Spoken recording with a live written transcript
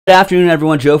Good afternoon,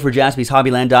 everyone. Joe for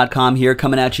JaspysHobbyland.com here,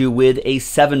 coming at you with a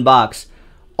 7-box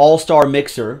All-Star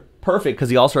Mixer. Perfect, because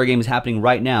the All-Star Game is happening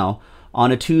right now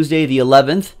on a Tuesday, the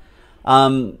 11th,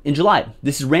 in July.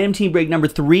 This is random team break number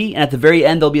 3, and at the very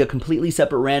end, there'll be a completely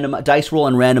separate random dice roll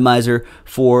and randomizer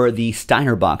for the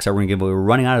Steiner box that we're going to give away. We're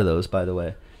running out of those, by the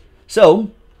way.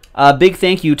 So, big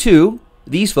thank you to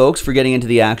these folks for getting into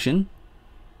the action.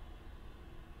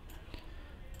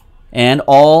 And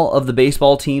all of the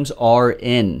baseball teams are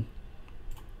in.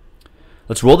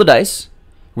 Let's roll the dice.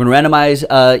 We're going to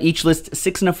randomize each list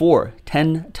 6 and a 4,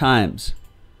 10 times.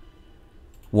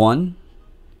 1,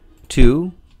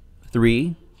 2,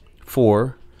 3,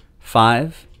 4,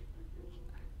 5,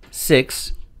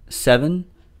 6, 7,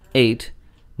 8,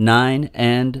 9,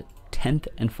 and 10th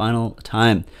and final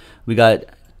time. We got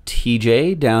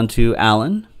TJ down to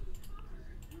Allen.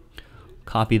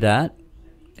 Copy that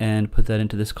and put that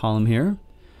into this column here.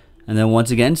 And then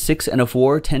once again, 6 and a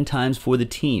 4, 10 times for the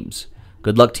teams.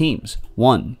 Good luck, teams.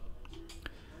 1,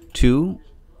 2,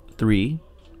 3,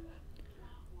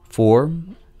 4,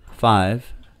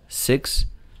 5, 6,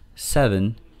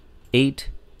 7, 8,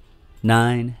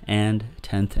 9, and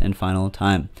 10th and final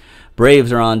time.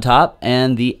 Braves are on top,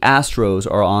 and the Astros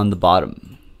are on the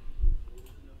bottom.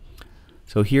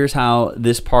 So here's how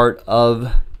this part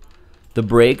of the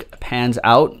break pans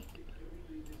out.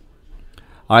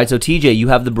 All right, so TJ, you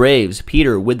have the Braves.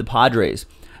 Peter with the Padres.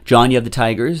 John, you have the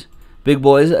Tigers. Big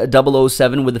Boys,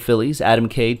 007 with the Phillies. Adam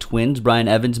K, Twins. Brian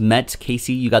Evans, Mets.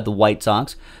 Casey, you got the White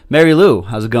Sox. Mary Lou,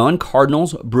 how's it going?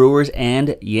 Cardinals, Brewers,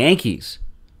 and Yankees.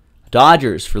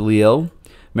 Dodgers for Leo.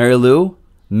 Mary Lou,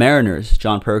 Mariners.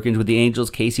 John Perkins with the Angels.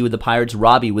 Casey with the Pirates.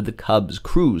 Robbie with the Cubs.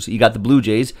 Cruz, you got the Blue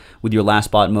Jays with your last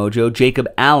spot mojo. Jacob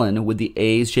Allen with the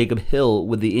A's. Jacob Hill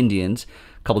with the Indians.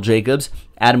 Couple Jacobs.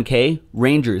 Adam K,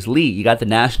 Rangers. Lee, you got the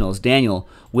Nationals. Daniel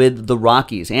with the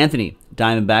Rockies. Anthony,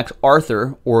 Diamondbacks.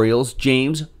 Arthur, Orioles.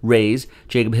 James, Rays.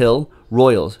 Jacob Hill,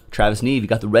 Royals. Travis Neve, you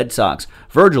got the Red Sox.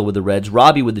 Virgil with the Reds.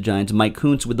 Robbie with the Giants. Mike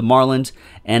Kuntz with the Marlins.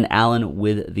 And Allen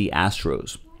with the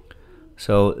Astros.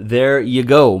 So there you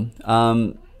go.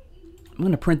 I'm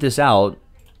going to print this out.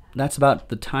 That's about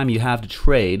the time you have to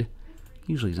trade.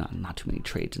 Usually there's not too many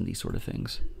trades in these sort of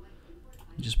things.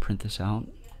 Just print this out.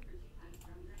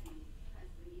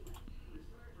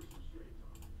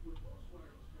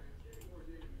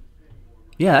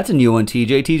 Yeah, that's a new one,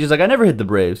 TJ. TJ's like, I never hit the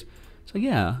Braves. It's like,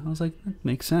 yeah. I was like, that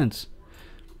makes sense.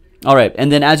 All right,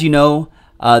 and then as you know,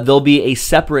 there'll be a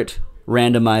separate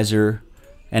randomizer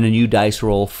and a new dice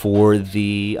roll for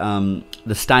the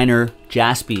Steiner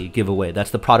Jaspy giveaway. That's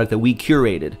the product that we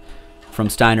curated from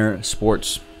Steiner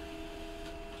Sports.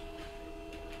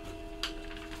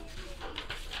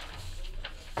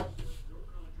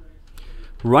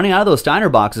 We're running out of those Steiner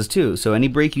boxes too, so any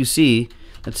break you see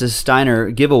that says Steiner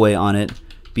giveaway on it,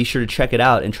 be sure to check it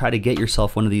out and try to get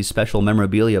yourself one of these special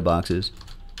memorabilia boxes.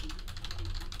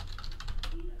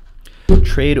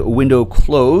 Trade window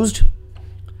closed.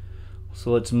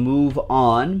 So let's move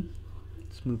on.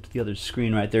 Let's move to the other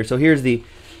screen right there. So here's the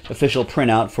official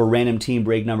printout for random team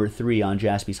break number 3 on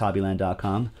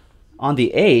JaspysHobbyland.com. On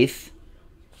the 8th,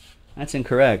 that's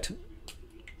incorrect.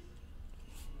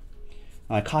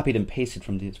 I copied and pasted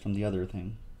from the other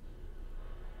thing.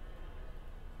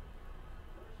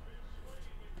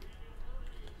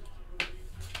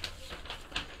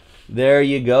 There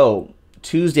you go.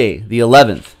 Tuesday, the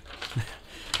 11th.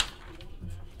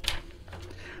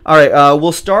 All right,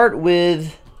 we'll start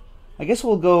with, I guess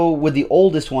we'll go with the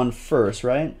oldest one first,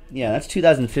 right? Yeah, that's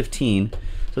 2015.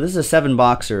 So this is a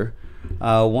 7-boxer.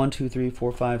 1, 2, 3,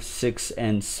 4, 5, 6,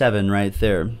 and 7 right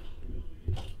there.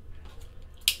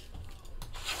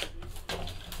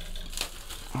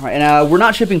 All right, and we're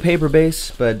not shipping paper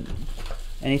base, but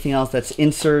anything else that's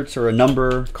inserts or a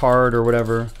number card or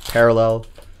whatever, parallel,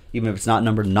 even if it's not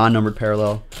numbered, non-numbered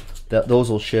parallel, those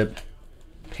will ship.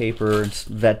 Paper,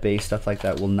 vet base, stuff like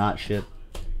that will not ship.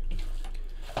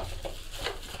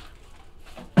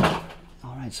 All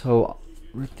right, so I'll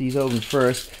rip these open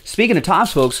first. Speaking of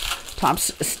Topps, folks,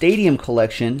 Topps Stadium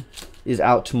Collection is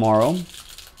out tomorrow.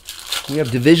 We have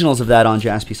divisionals of that on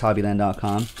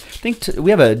JaspysHobbyland.com. I think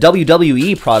we have a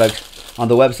WWE product on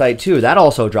the website too. That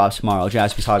also drops tomorrow,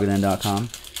 JaspysHobbyland.com.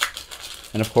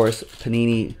 And of course,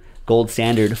 Panini Gold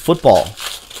Standard Football.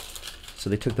 So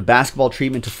they took the basketball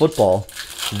treatment to football.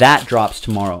 That drops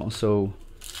tomorrow. So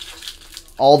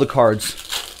all the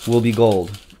cards will be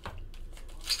gold.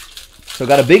 So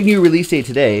got a big new release date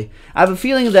today. I have a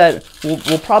feeling that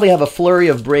we'll probably have a flurry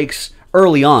of breaks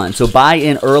early on. So buy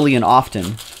in early and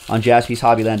often on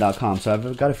JaspysHobbyland.com. So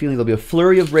I've got a feeling there'll be a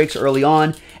flurry of breaks early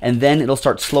on, and then it'll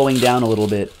start slowing down a little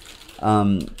bit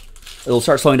it'll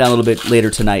start slowing down a little bit later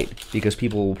tonight because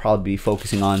people will probably be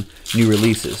focusing on new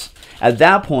releases. At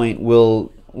that point,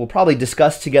 we'll probably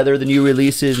discuss together the new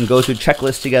releases and go through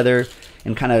checklists together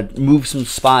and kind of move some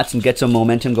spots and get some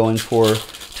momentum going for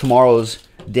tomorrow's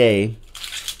day.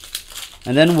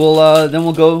 And then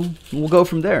we'll go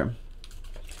from there.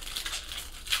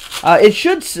 It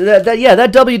should that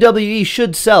WWE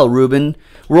should sell, Ruben.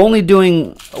 We're only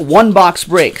doing 1 box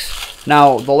breaks.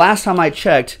 Now, the last time I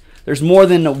checked, there's more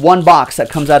than 1 box that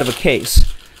comes out of a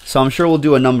case. So I'm sure we'll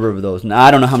do a number of those. Now,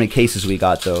 I don't know how many cases we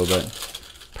got though, but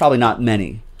probably not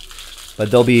many.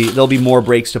 But there'll be more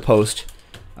breaks to post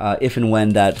if and when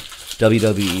that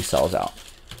WWE sells out.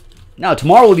 Now,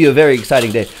 tomorrow will be a very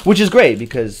exciting day, which is great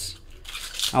because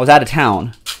I was out of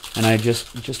town and I just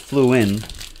flew in,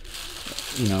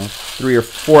 you know,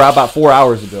 about 4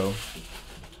 hours ago.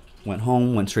 Went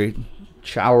home, went straight,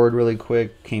 showered really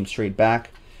quick, came straight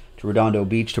back to Redondo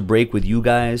Beach to break with you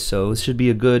guys. So this should be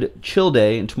a good chill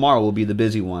day, and tomorrow will be the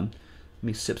busy one. Let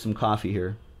me sip some coffee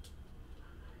here.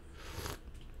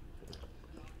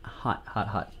 Hot, hot,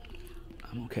 hot.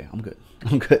 I'm okay. I'm good.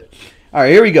 I'm good. All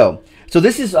right, here we go. So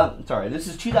this is this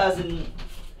is 2000.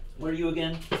 Where are you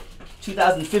again?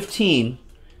 2015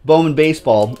 Bowman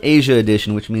Baseball Asia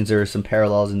edition, which means there are some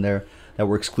parallels in there that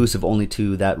were exclusive only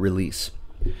to that release.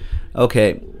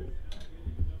 Okay.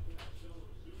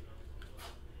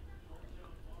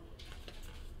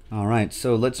 All right,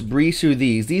 so let's breeze through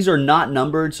these. These are not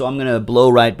numbered, so I'm going to blow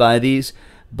right by these,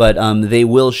 but they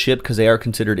will ship because they are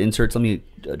considered inserts. Let me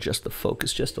adjust the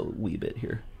focus just a wee bit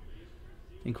here.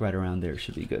 I think right around there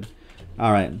should be good.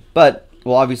 All right, but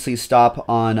we'll obviously stop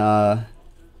on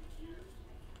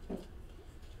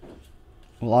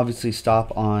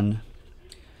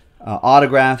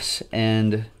autographs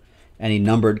and any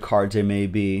numbered cards there may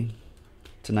be.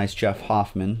 It's a nice Jeff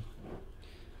Hoffman.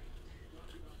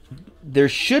 There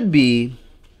should be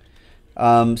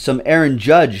some Aaron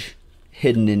Judge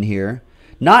hidden in here.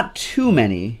 Not too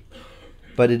many,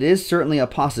 but it is certainly a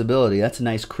possibility. That's a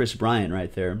nice Chris Bryant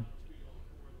right there.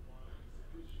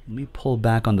 Let me pull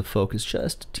back on the focus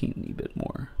just a teeny bit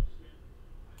more.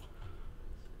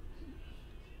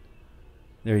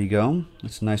 There you go.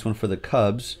 That's a nice one for the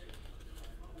Cubs.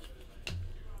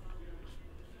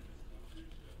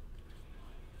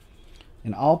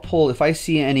 And I'll pull, if I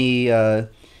see any,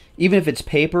 even if it's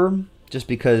paper, just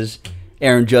because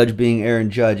Aaron Judge being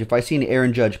Aaron Judge, if I see an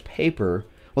Aaron Judge paper,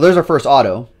 well, there's our first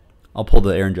auto. I'll pull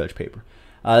the Aaron Judge paper.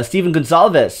 Steven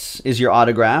Gonsalves is your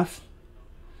autograph.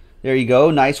 There you go.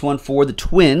 Nice one for the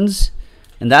Twins.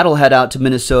 And that'll head out to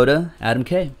Minnesota. Adam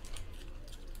K.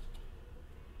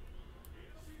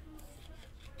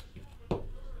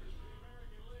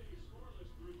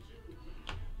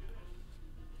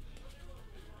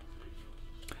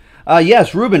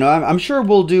 Yes, Ruben, I'm sure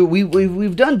we'll do.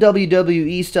 We've done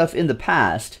WWE stuff in the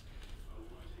past.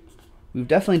 We've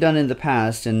definitely done it in the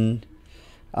past, and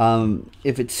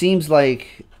if it seems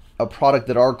like a product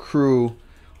that our crew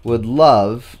would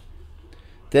love,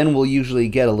 then we'll usually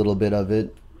get a little bit of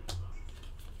it.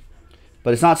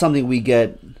 But it's not something we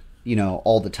get, you know,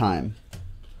 all the time.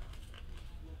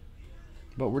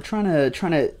 But we're trying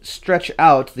to stretch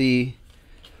out the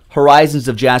horizons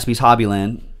of Jaspy's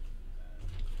Hobbyland.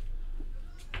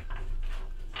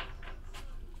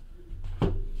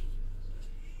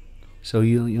 So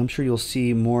I'm sure you'll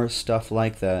see more stuff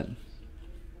like that.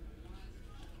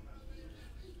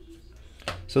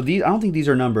 So these, I don't think these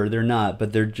are numbered. They're not,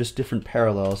 but they're just different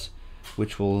parallels,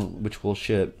 which will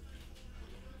ship.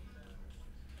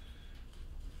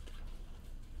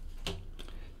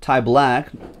 Ty Black,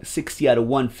 60 out of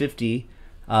 150,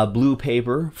 blue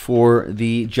paper for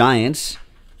the Giants.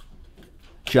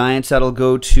 Giants, that'll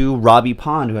go to Robbie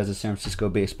Pond, who has a San Francisco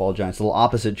Baseball Giants. A little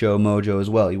opposite Joe Mojo as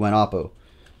well. He went oppo.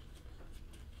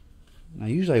 Now,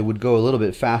 usually I would go a little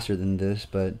bit faster than this,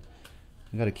 but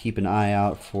I got to keep an eye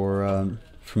out for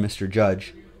Mr.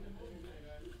 Judge.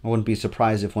 I wouldn't be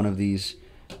surprised if one of these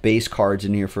base cards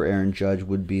in here for Aaron Judge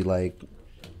would be like,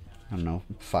 I don't know,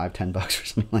 $5-10 or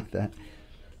something like that.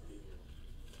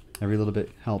 Every little bit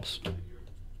helps.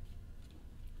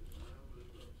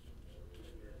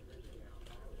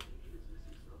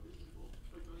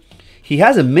 He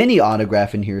has a mini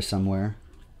autograph in here somewhere.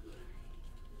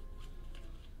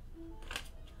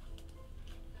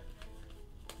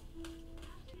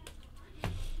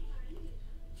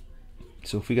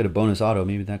 So if we get a bonus auto,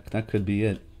 maybe that could be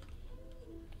it.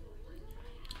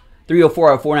 304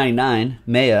 out of 499,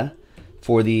 Maya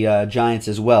for the Giants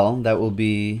as well. That will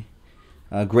be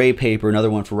gray paper, another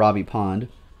one for Robbie Pond.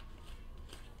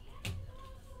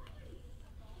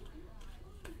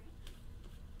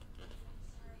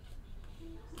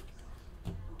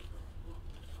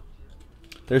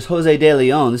 There's Jose De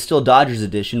Leon. This is still Dodgers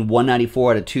edition.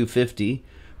 194 out of 250.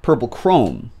 Purple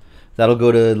Chrome. That'll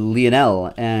go to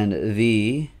Lionel and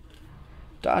the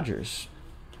Dodgers.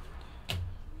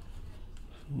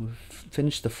 We've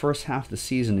finished the first half of the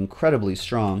season incredibly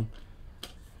strong,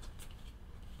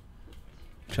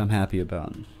 which I'm happy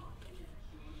about.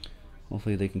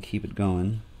 Hopefully they can keep it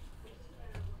going.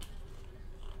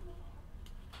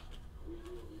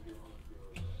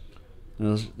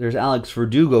 There's Alex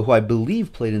Verdugo, who I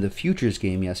believe played in the Futures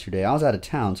game yesterday. I was out of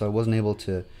town, so I wasn't able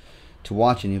to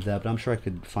watch any of that, but I'm sure I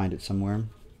could find it somewhere.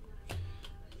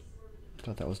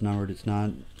 Thought that was numbered. It's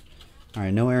not. All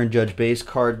right, no Aaron Judge base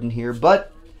card in here,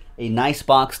 but a nice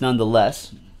box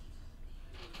nonetheless.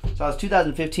 So that was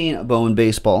 2015 Bowman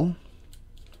Baseball.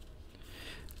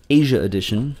 Asia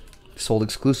edition. Sold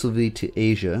exclusively to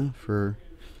Asia for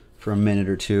a minute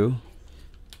or two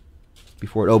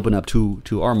before it opened up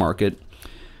to our market.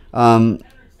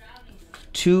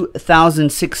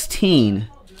 2016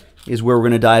 is where we're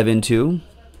going to dive into.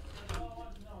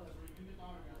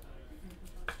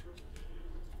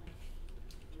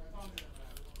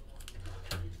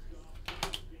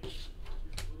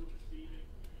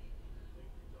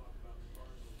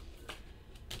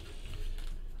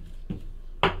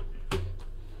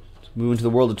 Moving to the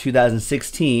world of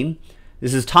 2016.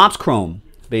 This is Topps Chrome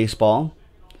Baseball.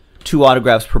 2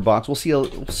 autographs per box. We'll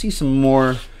see some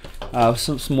more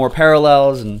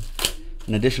parallels and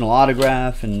an additional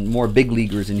autograph and more big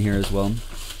leaguers in here as well.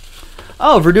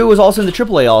 Oh, Verdugo was also in the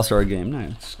AAA All-Star game.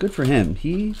 Nice, good for him.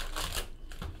 He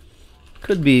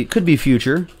could be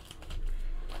future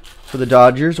for the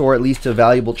Dodgers, or at least a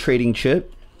valuable trading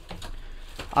chip.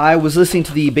 I was listening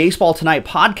to the Baseball Tonight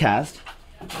podcast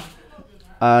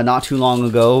not too long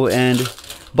ago, and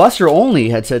Buster Olney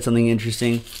had said something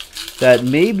interesting, that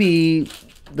maybe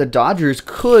the Dodgers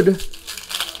could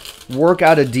work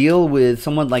out a deal with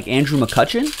someone like Andrew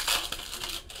McCutchen.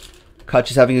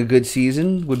 Kutch is having a good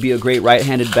season. Would be a great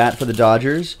right-handed bat for the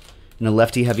Dodgers in a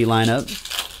lefty-heavy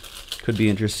lineup. Could be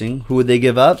interesting. Who would they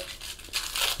give up?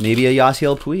 Maybe a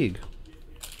Yasiel Puig.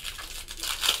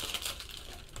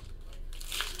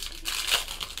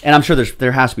 And I'm sure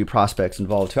there has to be prospects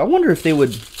involved too. I wonder if they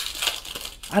would.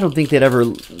 I don't think they're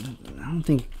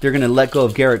going to let go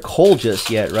of Garrett Cole just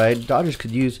yet, right? Dodgers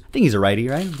could use. I think he's a righty,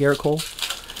 right? Garrett Cole.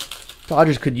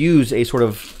 Dodgers could use a sort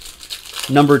of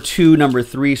number 2, number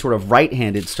 3 sort of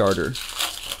right-handed starter.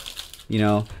 You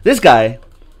know, this guy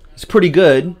is pretty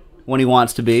good when he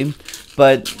wants to be,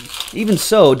 but even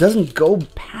so, doesn't go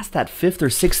past that 5th or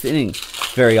 6th inning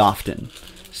very often.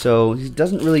 So he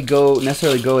doesn't really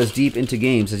necessarily go as deep into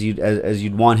games as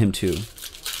you'd want him to.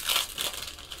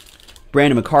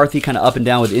 Brandon McCarthy kind of up and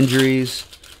down with injuries.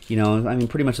 You know, I mean,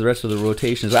 pretty much the rest of the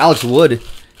rotation. So Alex Wood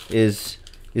is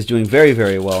doing very,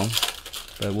 very well,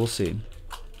 but we'll see.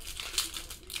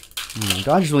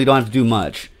 Dodgers really don't have to do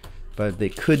much, but they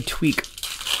could tweak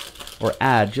or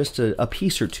add just a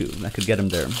piece or two that could get them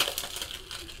there.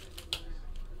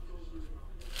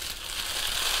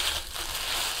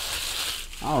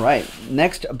 All right,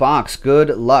 next box. Good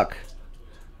luck.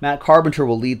 Matt Carpenter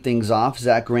will lead things off.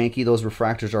 Zach Greinke, those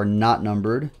refractors are not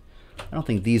numbered. I don't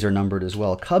think these are numbered as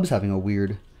well. Cubs having a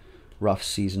weird, rough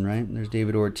season, right? There's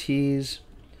David Ortiz.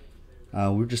 We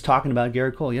were just talking about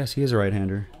Garrett Cole. Yes, he is a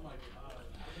right-hander.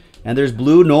 And there's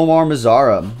blue Nomar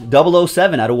Mazara.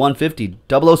 007 out of 150.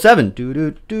 007.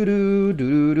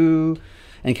 Doo-doo-doo-doo-doo-doo-doo.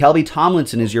 And Kelby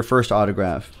Tomlinson is your first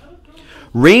autograph.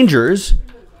 Rangers,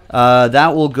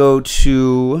 that will go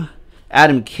to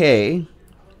Adam K.,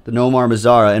 the Nomar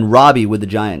Mazara, and Robbie with the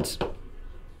Giants.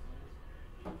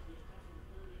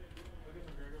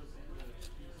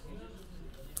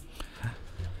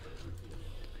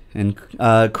 And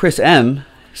Chris M.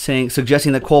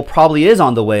 suggesting that Cole probably is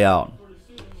on the way out.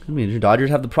 I mean, the Dodgers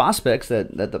have the prospects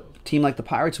that the team like the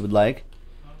Pirates would like.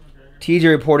 TJ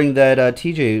reporting that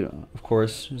TJ, of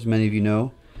course, as many of you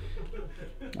know,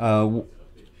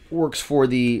 works for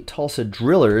the Tulsa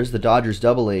Drillers, the Dodgers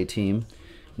AA team.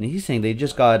 And he's saying they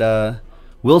just got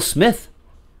Will Smith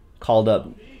called up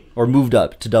or moved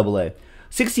up to AA.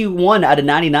 61 out of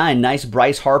 99. Nice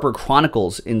Bryce Harper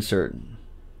Chronicles insert.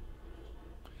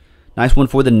 Nice one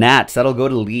for the Nats. That'll go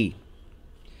to Lee.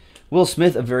 Will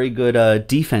Smith, a very good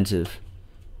defensive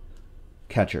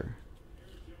catcher.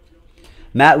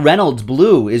 Matt Reynolds,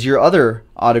 blue, is your other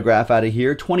autograph out of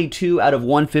here. 22 out of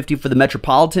 150 for the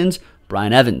Metropolitans.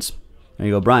 Brian Evans. There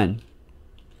you go, Brian.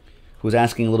 Who was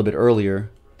asking a little bit earlier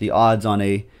the odds on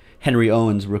a Henry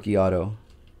Owens rookie auto.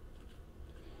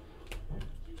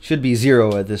 Should be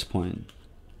 0 at this point.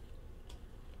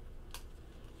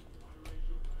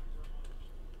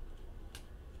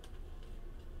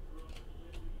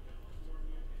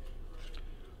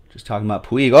 Just talking about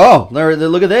Puig. Oh,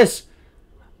 look at this.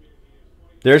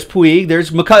 There's Puig.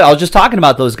 There's McCutcheon. I was just talking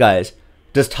about those guys.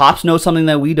 Does Topps know something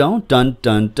that we don't? Dun,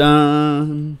 dun,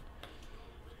 dun.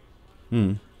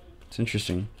 It's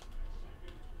interesting.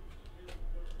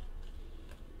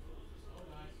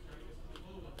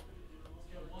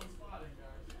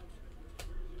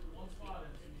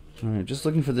 All right, just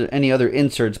looking for any other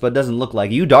inserts, but it doesn't look like.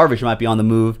 Darvish might be on the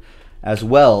move as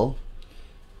well.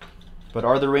 But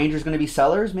are the Rangers going to be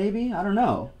sellers? Maybe? I don't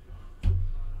know.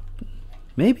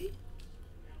 Maybe?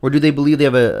 Or do they believe they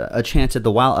have a chance at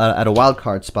a wild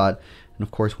card spot? And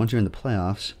of course, once you're in the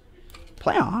playoffs,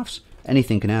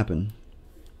 anything can happen,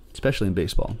 especially in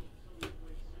baseball.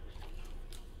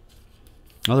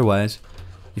 Otherwise,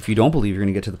 if you don't believe you're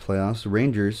going to get to the playoffs, the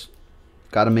Rangers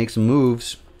got to make some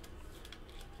moves.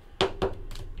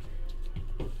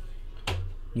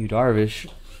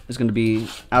 Darvish is going to be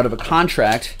out of a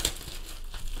contract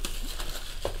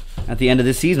at the end of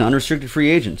this season, unrestricted free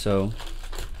agent. So,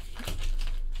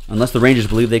 unless the Rangers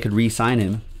believe they could re-sign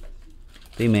him,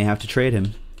 they may have to trade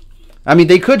him. I mean,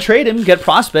 they could trade him, get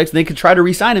prospects, and they could try to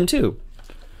re-sign him too.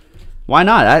 Why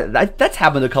not? That's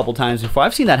happened a couple times before.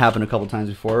 I've seen that happen a couple times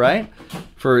before, right?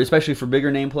 Especially for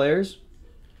bigger name players.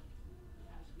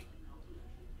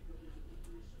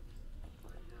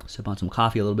 Sip on some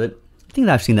coffee a little bit. I think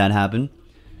I've seen that happen.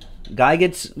 Guy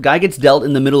gets dealt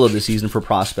in the middle of the season for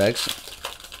prospects,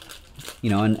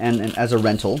 and as a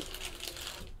rental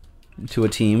to a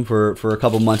team for a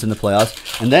couple months in the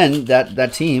playoffs, and then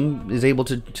that team is able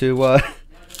to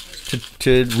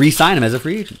re-sign him as a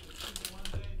free agent.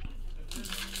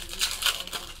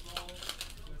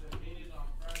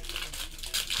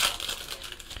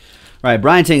 All right,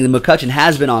 Brian saying that McCutcheon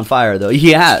has been on fire, though.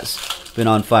 He has been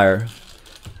on fire.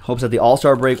 Hopes that the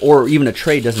All-Star break or even a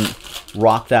trade doesn't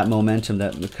rock that momentum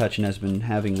that McCutcheon has been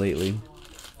having lately.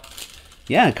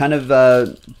 Yeah, kind of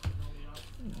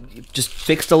just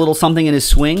fixed a little something in his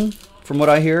swing, from what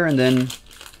I hear, and then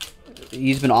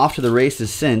he's been off to the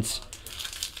races since.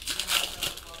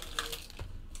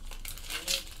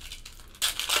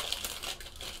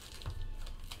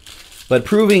 But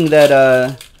proving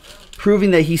that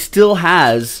he still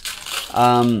has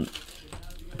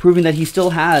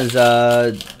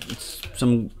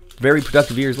some very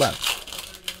productive years left.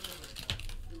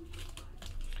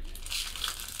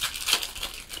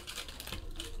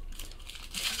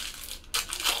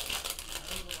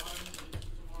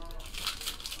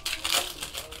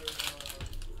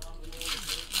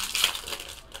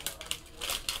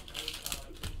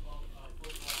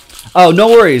 Oh, no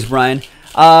worries, Brian.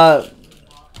 The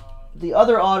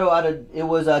other auto it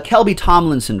was Kelby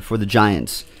Tomlinson for the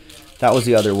Giants. That was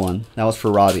the other one. That was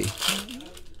for Robbie.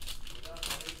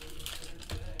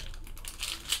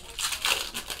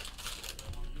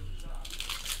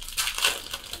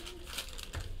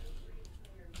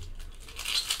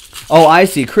 Oh, I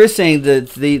see. Chris saying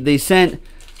that they sent,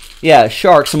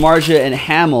 Shark, Samardzija, and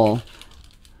Hamill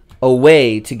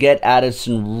away to get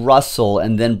Addison Russell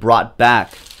and then brought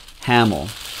back Hamill.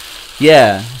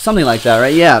 Yeah, something like that,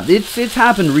 right? Yeah, it's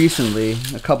happened recently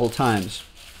a couple times.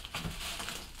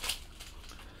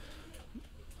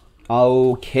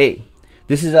 Okay,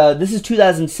 this is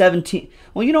 2017.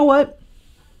 Well, you know what?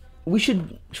 We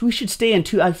should stay in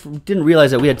I didn't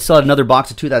realize that we still had another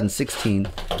box of 2016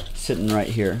 sitting right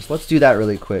here. So let's do that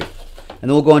really quick, and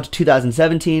then we'll go into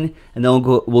 2017, and then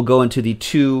we'll go into the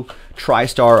 2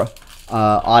 TriStar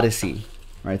Odyssey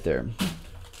right there.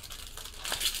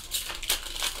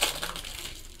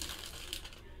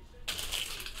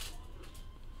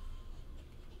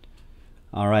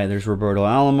 All right, there's Roberto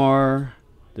Alomar,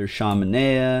 there's Sean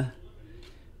Manaea,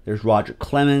 there's Roger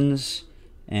Clemens,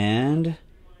 and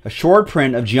a short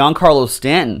print of Giancarlo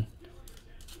Stanton,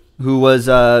 who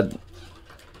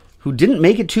didn't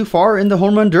make it too far in the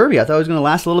home run derby. I thought it was going to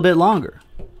last a little bit longer.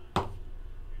 And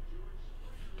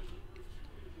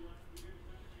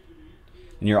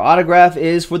your autograph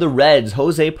is for the Reds,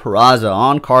 Jose Peraza,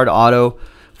 on-card auto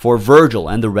for Virgil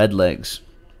and the Redlegs.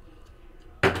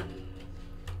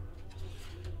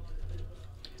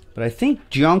 But I think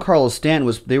Giancarlo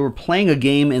Stanton they were playing a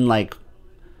game in like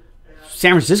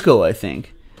San Francisco, I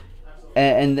think.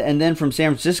 And then from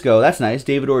San Francisco, that's nice.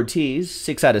 David Ortiz,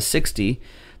 6 out of 60.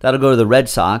 That'll go to the Red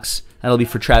Sox. That'll be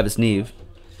for Travis Neve.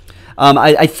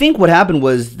 I think what happened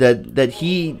was that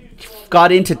he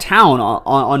got into town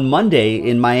on Monday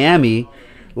in Miami,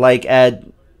 like at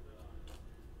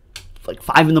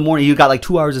 5 in the morning. He got like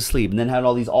 2 hours of sleep, and then had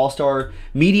all these all-star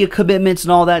media commitments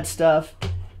and all that stuff.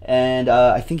 And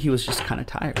I think he was just kind of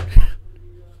tired.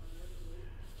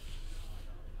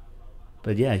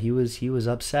 But yeah, he was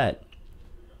upset.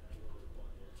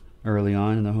 early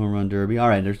on in the home run derby. All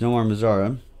right, there's no more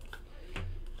Mazzara.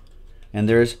 And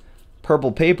there's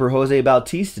purple paper, Jose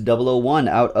Bautista, 001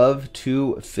 out of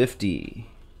 250.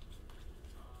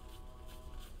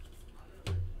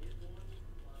 I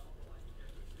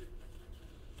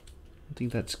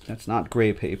think that's not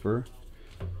gray paper.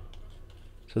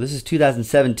 So this is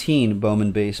 2017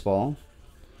 Bowman Baseball.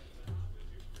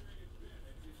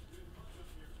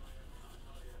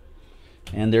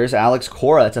 And there's Alex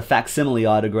Cora. That's a facsimile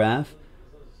autograph.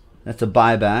 That's a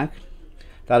buyback.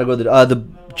 That'll go to the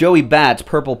Joey Bats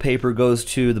purple paper goes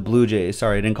to the Blue Jays.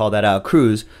 Sorry, I didn't call that out.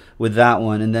 Cruz with that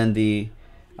one, and then the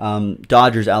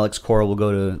Dodgers Alex Cora will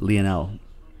go to Lionel.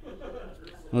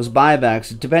 Those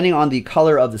buybacks, depending on the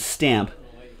color of the stamp,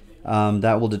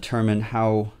 that will determine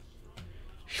how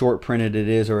short printed it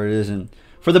is or it isn't.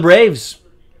 For the Braves,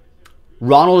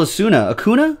 Ronald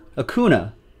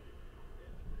Acuna.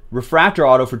 Refractor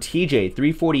auto for TJ,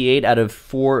 348 out of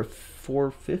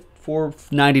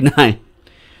 499.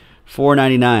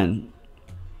 499.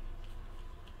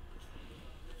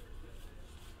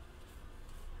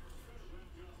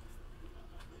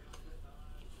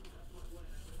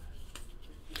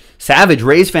 Savage,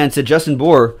 Rays fan, said Justin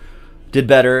Bour did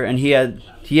better, and he had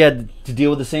to deal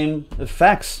with the same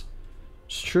effects.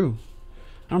 It's true.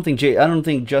 I don't think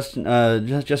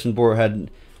Justin Bour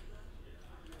had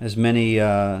as many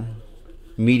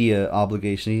media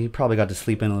obligations. He probably got to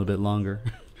sleep in a little bit longer.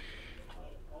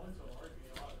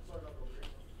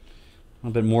 A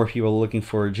bit more people looking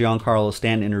for Giancarlo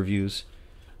Stanton interviews.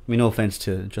 I mean, no offense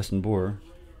to Justin Bour,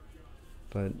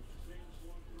 but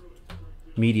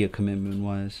media commitment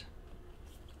wise,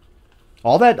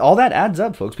 all that adds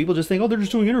up, folks. People just think, oh, they're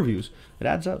just doing interviews. It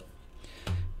adds up.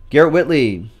 Garrett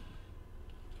Whitley,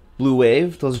 Blue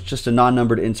Wave. Those are just a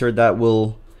non-numbered insert that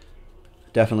will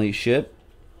definitely ship.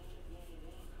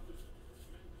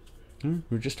 We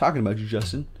were just talking about you,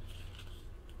 Justin.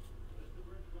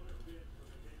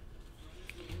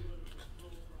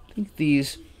 I think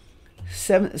these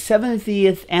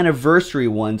 70th anniversary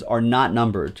ones are not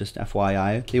numbered, just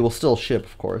FYI. They will still ship,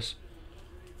 of course.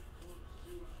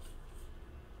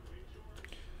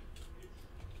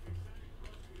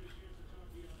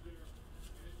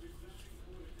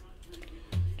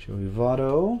 Joey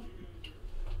Votto.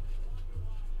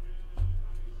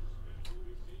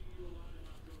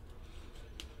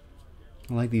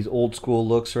 I like these old school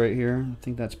looks right here. I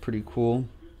think that's pretty cool.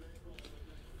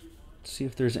 Let's see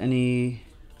if there's any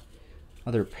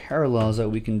other parallels that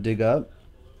we can dig up.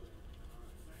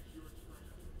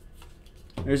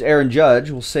 There's Aaron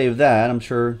Judge. We'll save that. I'm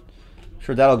sure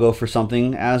that'll go for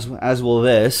something, as will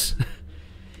this.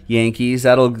 Yankees.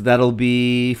 That'll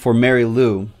be for Mary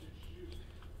Lou.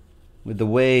 With the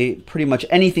way pretty much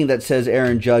anything that says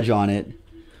Aaron Judge on it,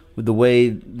 with the way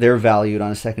they're valued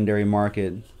on a secondary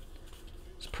market,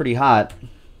 it's pretty hot.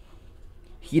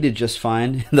 He did just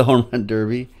fine in the home run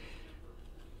derby.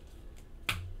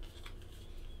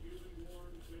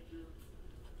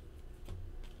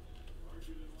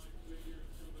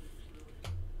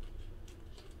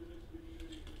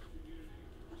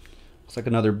 Looks like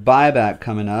another buyback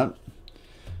coming up.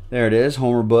 There it is,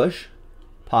 Homer Bush,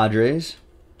 Padres.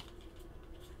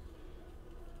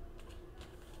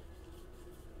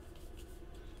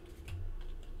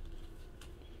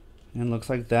 And looks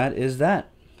like that is that.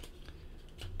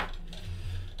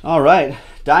 All right,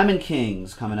 Diamond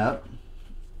Kings coming up.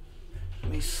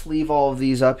 Let me sleeve all of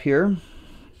these up here.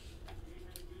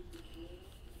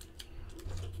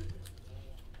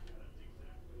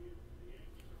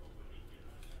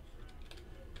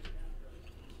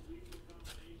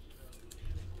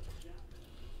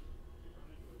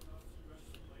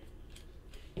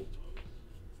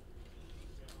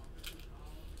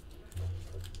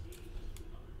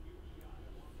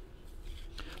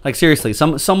 Like seriously,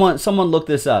 someone look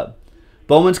this up.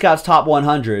 Bowman Scouts Top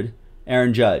 100,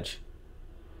 Aaron Judge,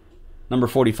 number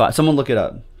 45. Someone look it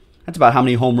up. That's about how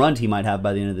many home runs he might have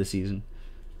by the end of the season.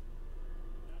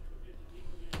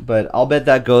 But I'll bet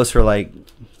that goes for like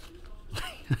I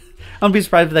wouldn't be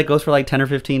surprised if that goes for like 10 or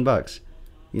 15 bucks.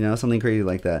 You know, something crazy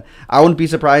like that. I wouldn't be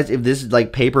surprised if this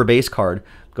like paper base card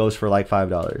goes for like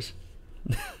 $5.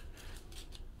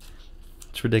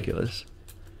 It's ridiculous.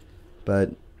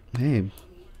 But hey,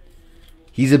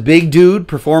 he's a big dude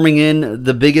performing in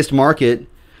the biggest market,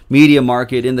 media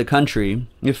market in the country,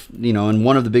 if you know, and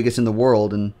one of the biggest in the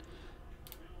world. And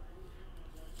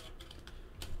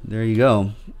there you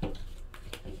go.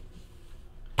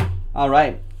 All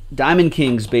right, Diamond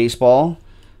Kings baseball.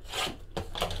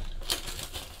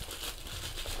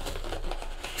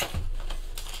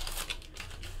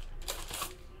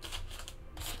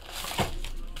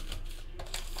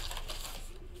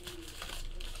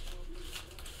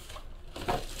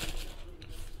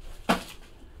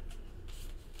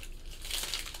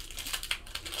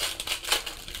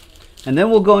 And then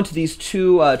we'll go into these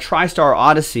two TriStar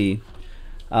Odyssey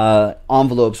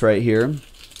envelopes right here.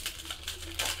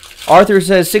 Arthur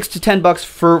says $6 to $10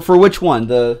 for which one?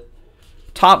 The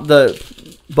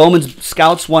Bowman's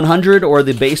Scouts 100 or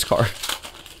the base card,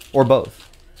 or both?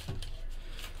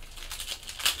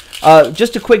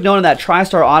 Just a quick note on that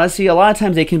TriStar Odyssey. A lot of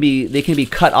times they can be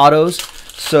cut autos.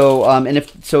 So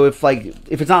if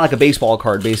it's not like a baseball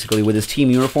card basically with his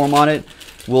team uniform on it,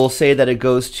 we'll say that it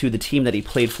goes to the team that he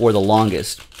played for the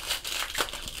longest.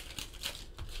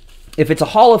 If it's a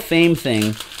Hall of Fame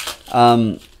thing,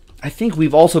 I think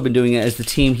we've also been doing it as the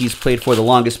team he's played for the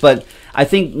longest. But I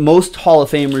think most Hall of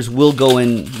Famers will go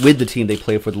in with the team they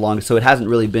played for the longest, so it hasn't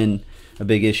really been a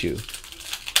big issue.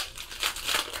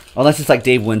 Unless it's like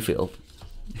Dave Winfield.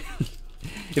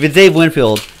 If it's Dave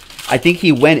Winfield, I think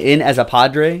he went in as a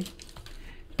Padre,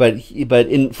 but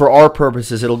for our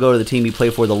purposes, it'll go to the team he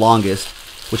played for the longest,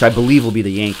 which I believe will be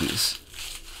the Yankees.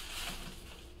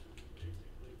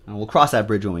 And we'll cross that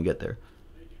bridge when we get there.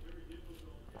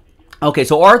 Okay,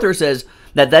 so Arthur says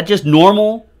that just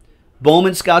normal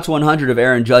Bowman Scouts 100 of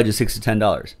Aaron Judge is $6 to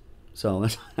 $10. So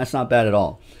that's not bad at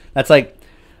all. That's like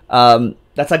a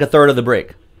third of the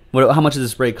break. How much does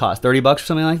this break cost? $30 or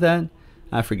something like that?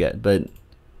 I forget, but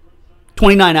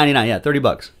 $29.99. Yeah,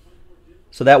 $30.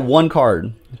 So that one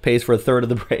card pays for a third of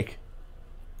the break.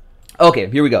 Okay,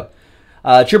 here we go.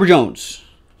 Chipper Jones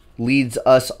leads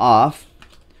us off.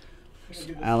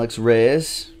 Alex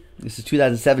Reyes. This is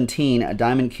 2017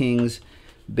 Diamond Kings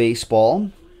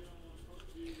baseball.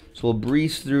 So we'll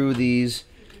breeze through these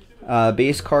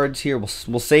base cards here.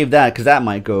 We'll save that because that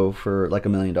might go for like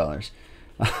 $1 million.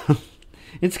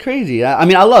 It's crazy. I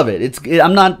mean, I love it.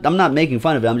 I'm not making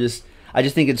fun of it. I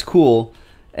just think it's cool,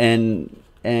 and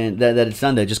that it's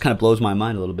done that. It just kind of blows my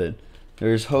mind a little bit.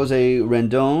 There's Jose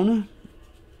Rendon,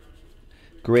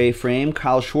 gray frame.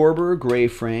 Kyle Schwarber, gray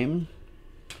frame.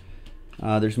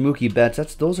 There's Mookie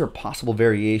Betts. Those are possible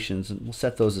variations, and we'll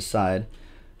set those aside.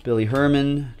 Billy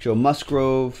Herman, Joe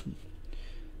Musgrove.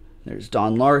 There's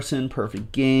Don Larson,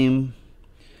 perfect game.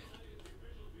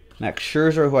 Max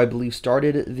Scherzer, who I believe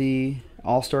started the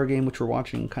All-Star game, which we're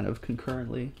watching kind of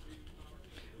concurrently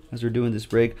as we're doing this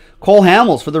break. Cole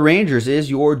Hamels for the Rangers is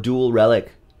your dual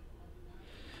relic.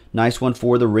 Nice one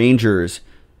for the Rangers.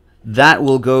 That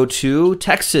will go to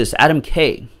Texas, Adam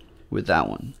K. with that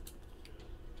one.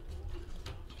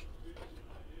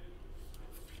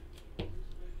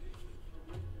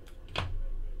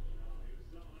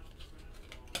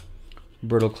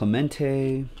 Roberto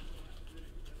Clemente.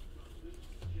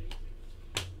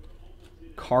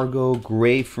 Cargo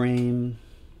gray frame.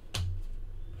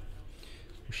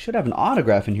 We should have an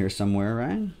autograph in here somewhere,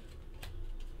 right?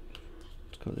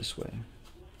 Let's go this way.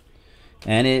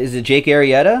 And is it Jake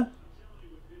Arrieta?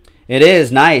 It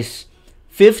is. Nice.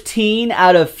 15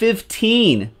 out of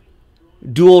 15.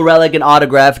 Dual relic and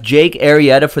autograph. Jake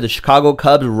Arrieta for the Chicago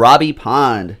Cubs. Robbie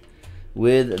Pond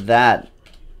with that.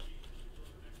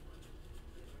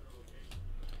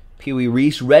 Pee Wee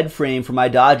Reese, red frame for my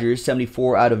Dodgers,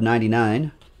 74 out of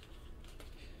 99.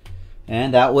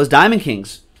 And that was Diamond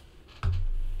Kings.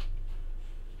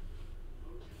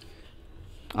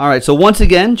 All right, so once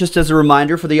again, just as a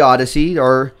reminder for the Odyssey,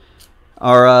 I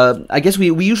guess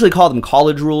we usually call them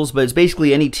college rules, but it's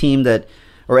basically any team that,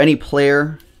 or any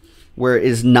player where it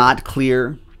is not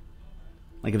clear,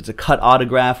 like if it's a cut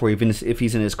autograph, or even if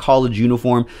he's in his college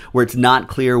uniform, where it's not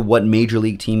clear what major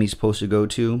league team he's supposed to go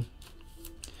to.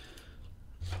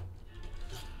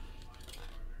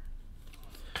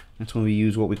 That's when we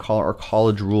use what we call our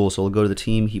college rule. So we'll go to the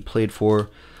team he played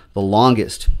for the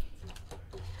longest.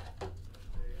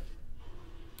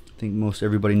 I think most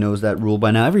everybody knows that rule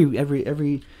by now.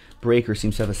 Every breaker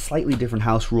seems to have a slightly different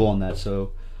house rule on that,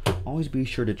 so always be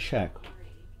sure to check.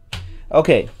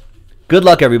 Okay, good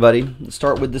luck, everybody. Let's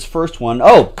start with this first one.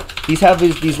 Oh, these have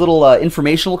these little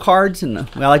informational cards, and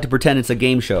I like to pretend it's a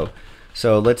game show.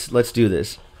 So let's do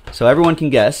this. So everyone can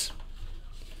guess.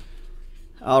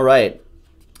 All right.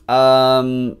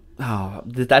 Oh,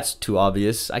 that's too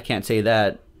obvious. I can't say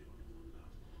that.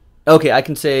 Okay, I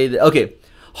can say okay.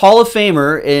 Hall of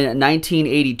Famer in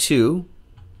 1982.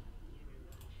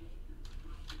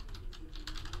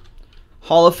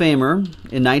 Hall of Famer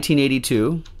in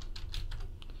 1982.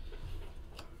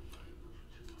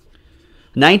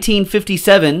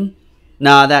 1957.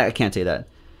 Nah, that I can't say that.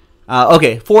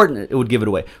 Okay, it would give it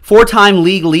away. 4-time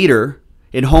league leader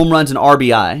in home runs and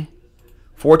RBI.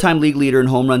 4-time league leader in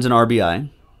home runs and RBI.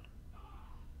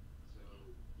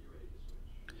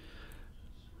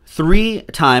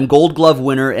 3-time Gold Glove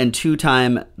winner and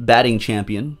 2-time batting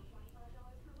champion.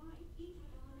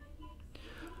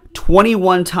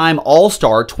 21-time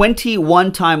All-Star.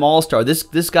 21-time All-Star.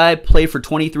 This guy played for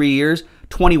 23 years.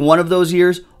 21 of those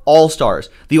years, All-Stars.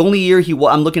 The only year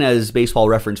I'm looking at his baseball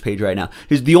reference page right now.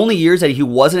 The only years that he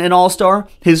wasn't an All-Star,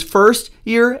 his first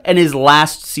year and his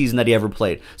last season that he ever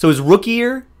played. So his rookie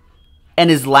year and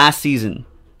his last season.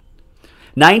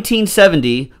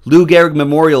 1970 Lou Gehrig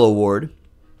Memorial Award.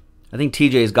 I think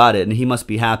TJ's got it, and he must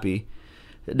be happy.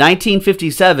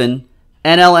 1957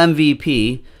 NL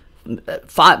MVP.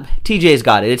 TJ's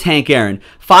got it. It's Hank Aaron.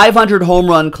 500 home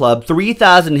run club,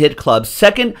 3,000 hit club,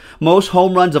 second most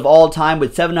home runs of all time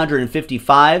with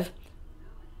 755.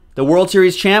 The World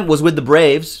Series champ was with the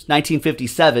Braves,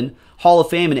 1957. Hall of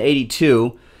Fame in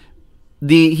 82.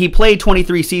 He played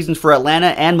 23 seasons for Atlanta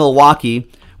and Milwaukee,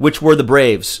 which were the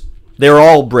Braves. They were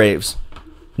all Braves.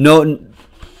 No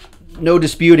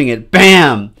disputing it.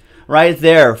 Bam! Right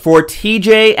there for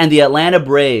TJ and the Atlanta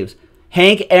Braves.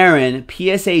 Hank Aaron,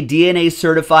 PSA DNA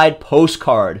certified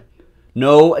postcard.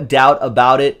 No doubt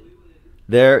about it.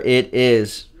 There it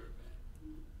is.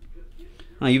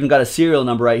 Oh, you even got a serial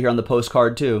number right here on the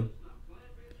postcard too.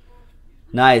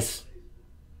 Nice.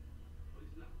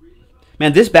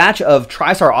 Man, this batch of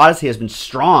TriStar Odyssey has been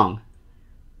strong.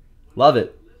 Love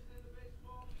it.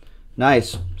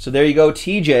 Nice. So there you go,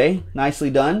 TJ. Nicely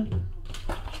done.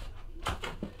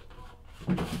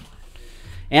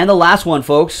 And the last one,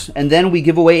 folks. And then we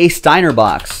give away a Steiner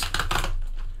box.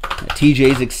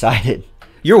 TJ's excited.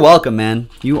 You're welcome, man.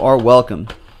 You are welcome.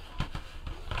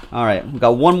 All right. We've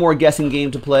got one more guessing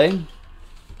game to play.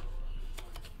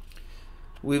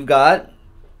 We've got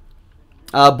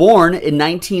born in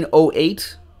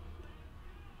 1908.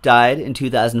 Died in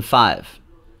 2005.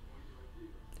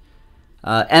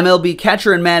 MLB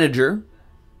catcher and manager.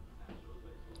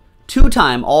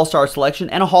 Two-time All-Star selection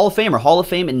and a Hall of Famer. Hall of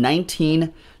Fame in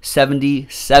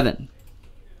 1977.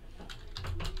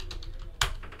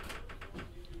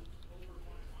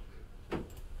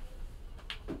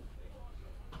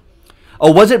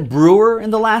 Oh, was it Brewer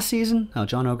in the last season? Oh,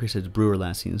 John Oker says Brewer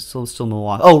last season. Still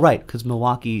Milwaukee. Oh, right, because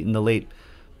Milwaukee in the late.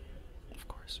 Of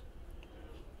course.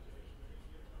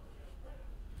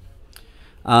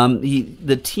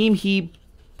 The team he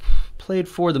played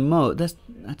for the most. That's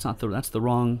the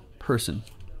wrong person.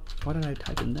 Why did I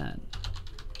type in that?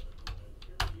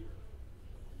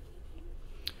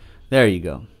 There you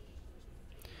go.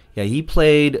 Yeah, he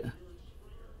played.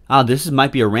 Oh, this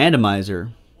might be a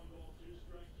randomizer.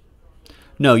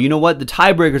 No, you know what? The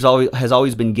tiebreakers has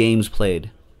always been games played.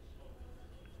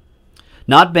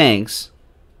 Not Banks.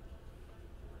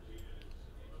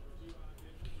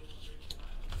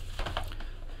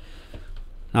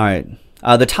 All right.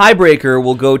 The tiebreaker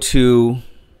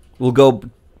will go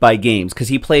by games because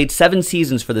he played 7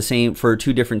 seasons for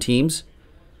two different teams,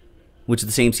 which is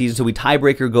the same season. So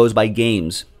tiebreaker goes by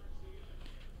games.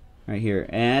 Right here,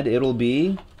 and it'll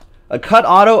be a cut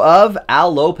auto of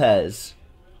Al Lopez.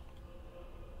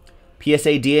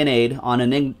 PSA DNA'd on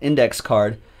an index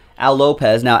card. Al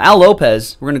Lopez. Now, Al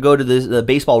Lopez, we're going to go to the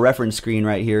baseball reference screen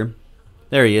right here.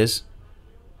 There he is.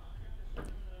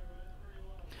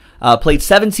 Played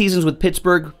 7 seasons with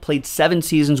Pittsburgh. Played 7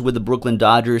 seasons with the Brooklyn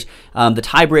Dodgers. The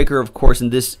tiebreaker, of course,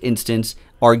 in this instance,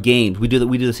 are games. We do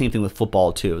the same thing with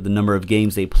football, too. The number of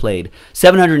games they played.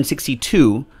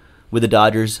 762 with the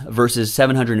Dodgers versus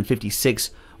 756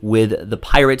 with the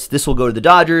Pirates. This will go to the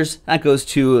Dodgers. That goes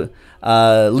to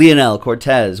Leonel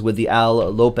Cortez with the Al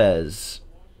Lopez.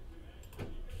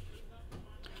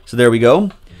 So there we go.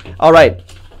 All right.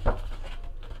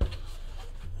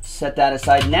 Set that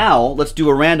aside. Now, let's do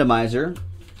a randomizer.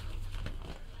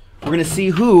 We're going to see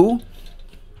who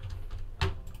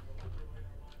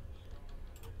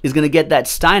is going to get that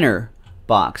Steiner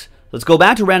box. Let's go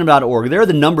back to random.org. There are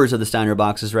the numbers of the Steiner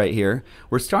boxes right here.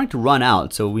 We're starting to run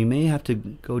out, so we may have to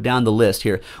go down the list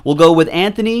here. We'll go with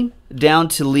Anthony down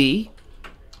to Lee.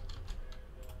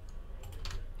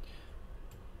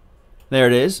 There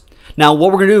it is. Now,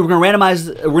 what we're going to do, we're going to randomize,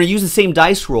 we're going to use the same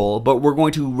dice roll, but we're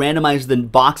going to randomize the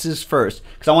boxes first,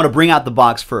 because I want to bring out the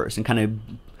box first and kind of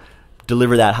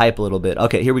deliver that hype a little bit.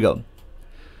 Okay, here we go.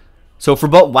 So for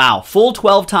both, wow, full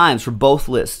 12 times for both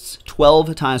lists.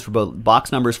 12 times for both.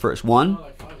 Box numbers first. 1,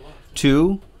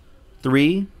 2,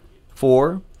 3,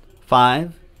 4,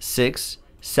 5, 6,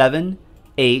 7,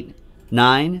 8,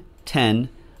 9, 10,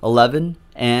 11,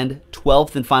 and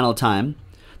 12th and final time.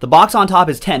 The box on top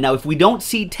is 10. Now, if we don't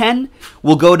see 10,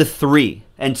 we'll go to 3,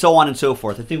 and so on and so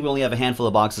forth. I think we only have a handful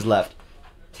of boxes left.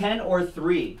 10 or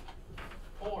 3?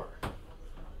 4.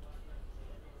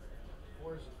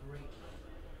 4 is great.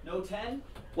 No 10?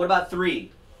 What about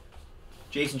 3?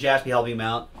 Jason Jaspy helping him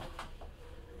out.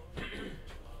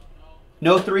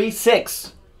 No 3?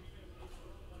 6.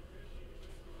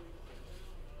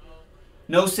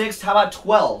 No 6. How about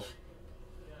 12?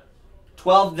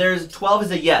 12. 12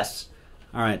 is a yes.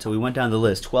 All right, so we went down the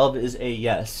list. 12 is a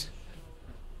yes.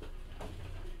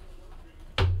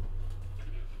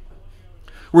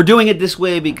 We're doing it this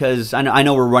way because I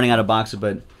know we're running out of boxes,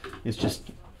 but it's just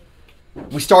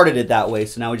we started it that way,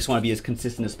 so now we just want to be as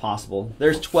consistent as possible.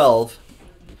 There's 12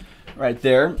 right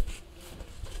there.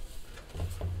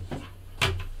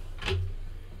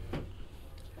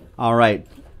 All right.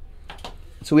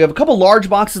 So we have a couple large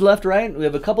boxes left, right? We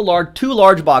have two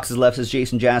large boxes left, says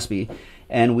Jason Jaspy,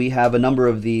 and we have a number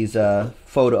of these a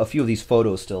few of these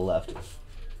photos still left.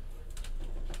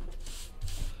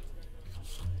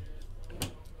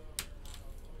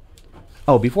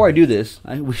 Oh, before I do this,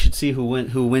 we should see who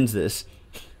wins this.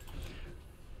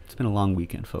 It's been a long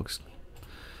weekend, folks.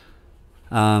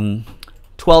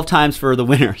 12 times for the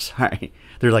winners. All right.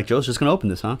 They're like, Joe's just going to open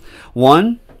this, huh?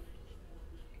 1,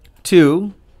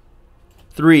 2,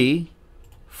 3,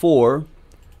 4,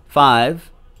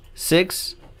 5,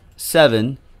 6,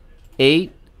 7,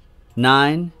 8,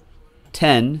 9,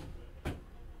 10,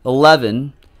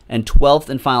 11, and 12th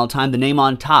and final time. The name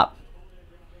on top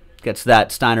gets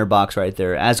that Steiner box right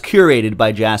there, as curated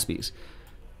by Jaspys.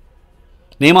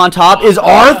 Name on top is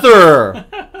Arthur.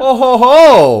 Ho, ho,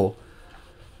 ho.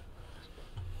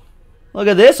 Look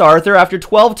at this, Arthur. After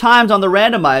 12 times on the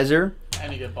randomizer.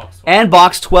 And you get box 12. And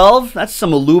box 12. That's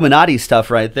some Illuminati stuff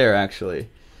right there, actually.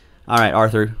 All right,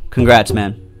 Arthur. Congrats,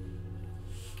 man.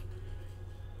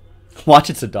 Watch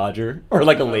it's a Dodger or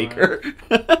like a Laker.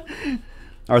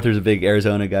 Arthur's a big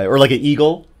Arizona guy. Or like an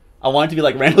Eagle. I want it to be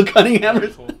like Randall Cunningham.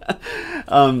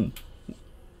 Or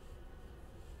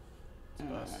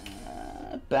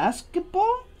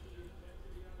basketball?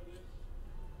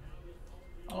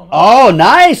 Oh,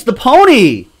 nice. The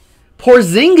pony.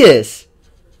 Porzingis.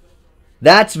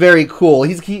 That's very cool.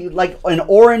 He's like an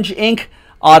orange ink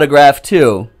autograph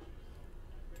too.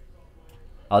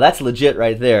 Oh, that's legit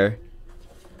right there.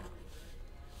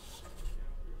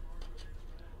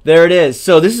 There it is.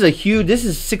 So this is a huge, this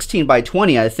is 16 by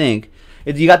 20, I think.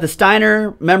 You got the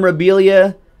Steiner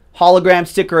memorabilia, hologram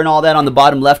sticker and all that on the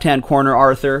bottom left-hand corner,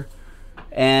 Arthur.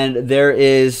 And there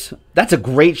is, that's a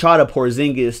great shot of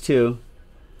Porzingis too.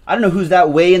 I don't know who's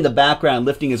that way in the background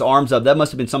lifting his arms up. That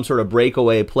must have been some sort of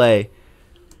breakaway play.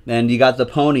 And you got the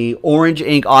pony, orange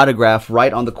ink autograph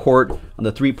right on the court, on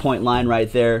the three-point line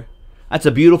right there. That's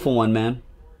a beautiful one, man.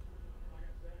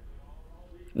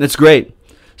 That's great.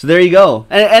 So there you go.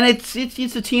 And it's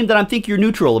a team that I think you're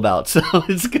neutral about, so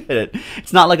it's good.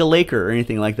 It's not like a Laker or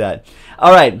anything like that.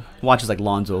 All right. Watch is like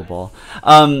Lonzo Ball.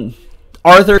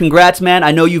 Arthur, congrats, man.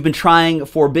 I know you've been trying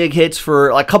for big hits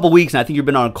for like a couple weeks, and I think you've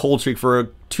been on a cold streak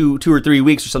for two or 3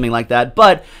 weeks or something like that.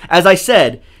 But as I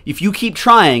said, if you keep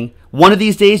trying, one of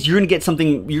these days you're gonna get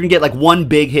something. You're gonna get like one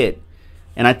big hit,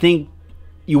 and I think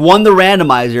you won the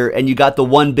randomizer and you got the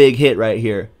one big hit right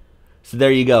here. So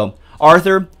there you go,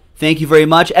 Arthur. Thank you very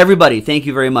much, everybody. Thank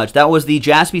you very much. That was the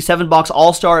Jaspy 7-box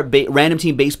All-Star Random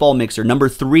Team Baseball Mixer number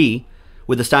 3.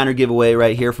 With the Steiner giveaway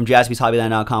right here from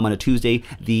JaspysHobbyland.com on a Tuesday,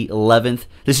 the 11th.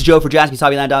 This is Joe for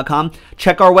JaspysHobbyland.com.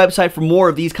 Check our website for more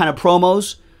of these kind of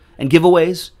promos and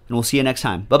giveaways, and we'll see you next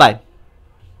time. Bye-bye.